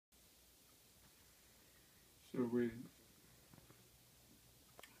So we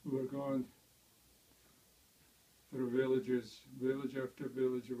were going through villages, village after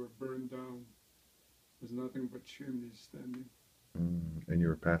village were burned down. There's nothing but chimneys standing. And you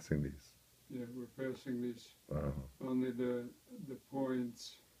were passing these. Yeah, we're passing these. Wow. Only the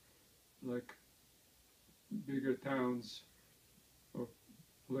points, like bigger towns or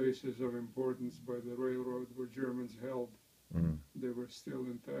places of importance by the railroad where Germans held, they were still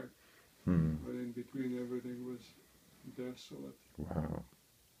intact. But in between, everything was desolate. Wow.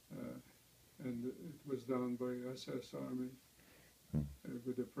 And it was done by SS Army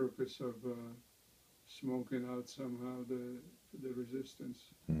with the purpose of smoking out somehow the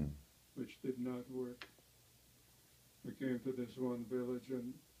resistance, which did not work. We came to this one village,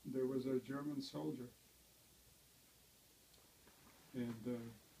 and there was a German soldier, and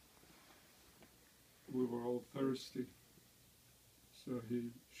we were all thirsty, so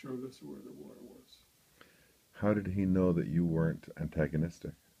he showed us where the water was. How did he know that you weren't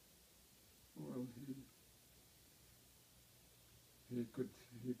antagonistic? Well, he could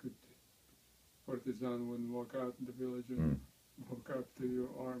partisan wouldn't walk out in the village and walk up to you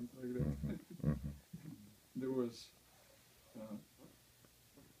armed like that. There was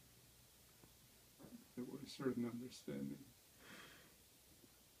certain understanding.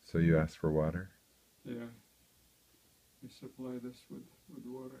 So you asked for water? Yeah, he supplied us with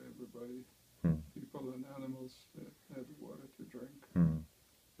water. Everybody, people and animals had water to drink.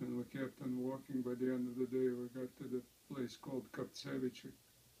 And we kept on walking. By the end of the day, we got to the place called Kaptsevice.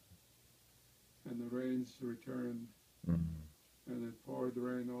 And the rains returned, and it poured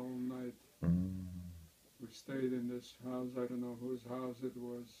rain all night. We stayed in this house. I don't know whose house it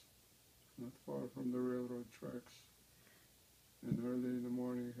was, not far from the railroad tracks. And early in the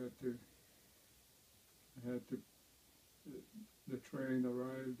morning, the train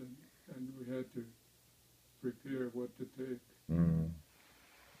arrived, and we had to prepare what to take.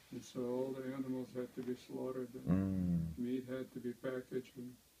 And so all the animals had to be slaughtered, and meat had to be packaged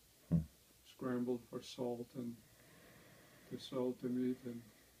and scrambled for salt, and to salt the meat, and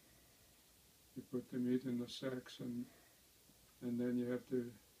you put the meat in the sacks, and then you have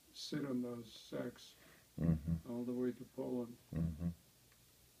to sit on those sacks all the way to Poland.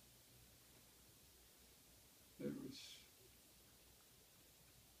 It was,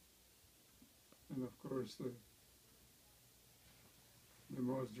 and of course the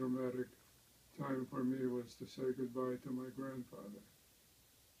most dramatic time for me was to say goodbye to my grandfather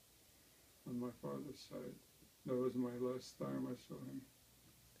on my father's side. That was my last time I saw him.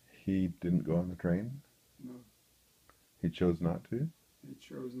 He didn't go on the train? No. He chose not to? He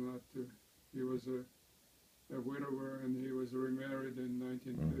chose not to. He was a widower, and he was remarried in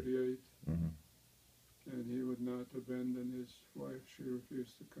 1938. And he would not abandon his wife. She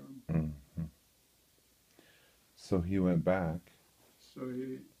refused to come. So he went back. So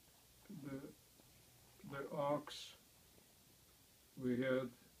the ox we had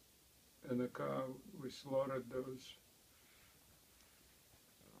and the cow, we slaughtered those.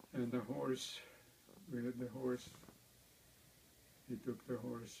 And the horse, we had the horse. He took the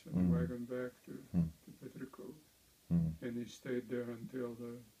horse and wagon back to Petrikov. And he stayed there until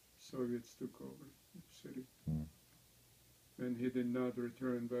the Soviets took over the city. And he did not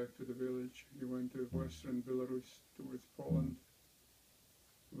return back to the village. He went to western Belarus towards Poland,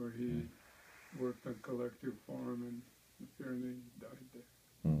 where he worked on collective farm, and apparently died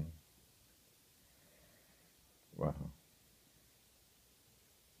there. Wow.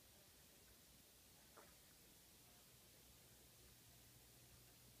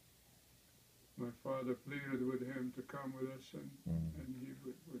 My father pleaded with him to come with us, and he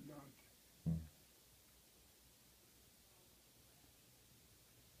would not.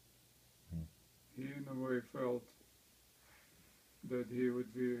 He in a way felt that he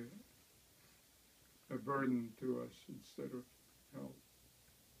would be a burden to us instead of help,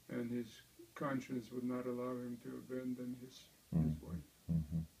 and his conscience would not allow him to abandon his wife.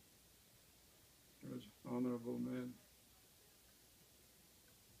 He was an honorable man.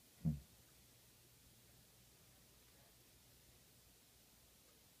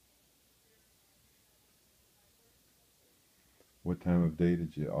 What time of day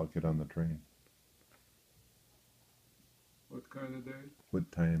did you all get on the train? What kind of day?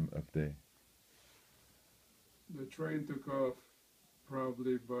 What time of day? The train took off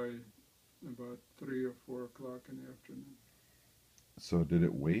probably by about 3 or 4 o'clock in the afternoon. So did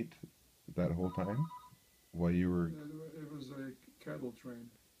it wait that whole time while you were... It was a cattle train.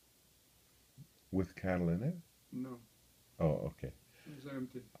 With cattle in it? No. Oh, okay. It was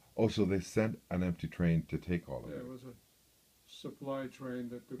empty. Oh, so they sent an empty train to take all of Yeah, it. it was a supply train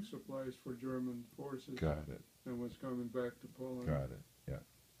that took supplies for German forces Got it. and was coming back to Poland. Got it.